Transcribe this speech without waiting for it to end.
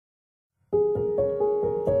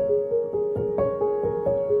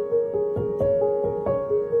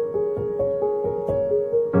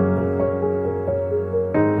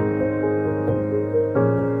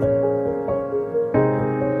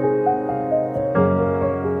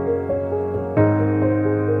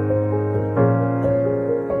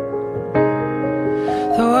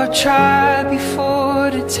tried before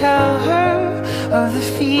to tell her of the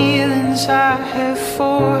feelings I have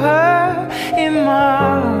for her in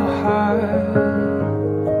my heart.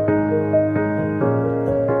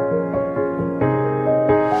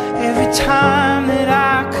 Every time that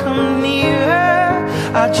I come near her,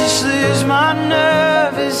 I just lose my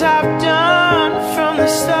nerve, as I've done from the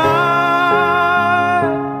start.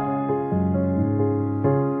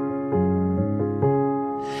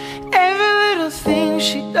 Every little thing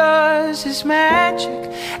she does is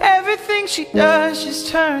magic. Everything she does just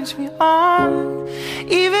turns me on.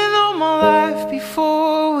 Even though my life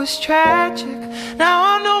before was tragic, now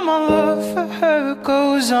I know my love for her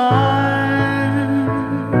goes on.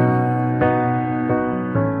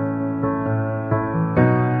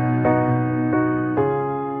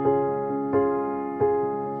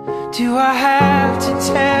 Do I have to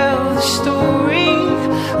tell the story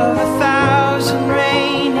of 1,000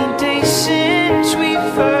 rainy days since we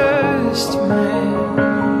first met?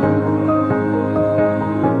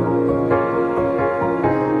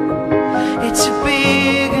 It's a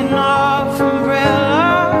big enough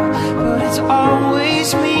umbrella, but it's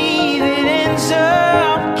always me that ends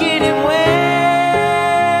up getting wet.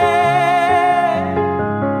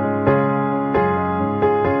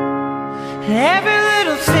 And every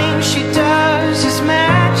little thing she does is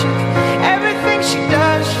magic. Everything she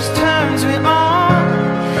does just turns me on.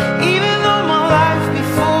 Even though my life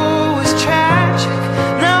before was tragic,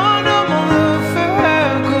 now I know my love for her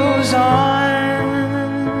goes on.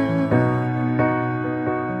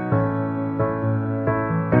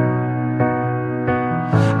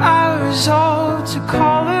 I resolve to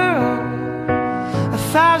call her up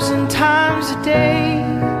 1,000 times a day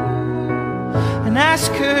and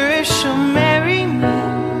ask her if she'll marry me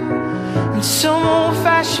in some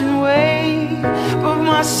old-fashioned way. But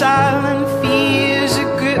my silent fears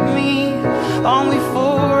have gripped me long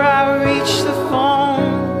before I reach the phone,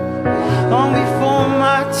 long before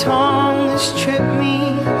my tongue has tripped me.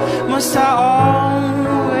 Must I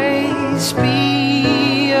always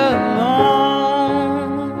be alone?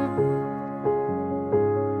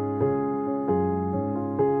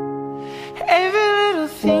 Every little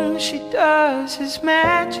thing she does is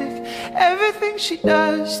magic. Everything she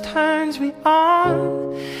does turns me on.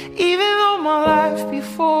 Even though my life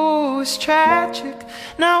before was tragic,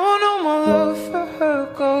 now I know my love for her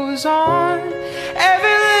goes on.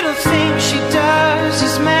 Every little thing she does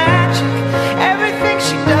is magic.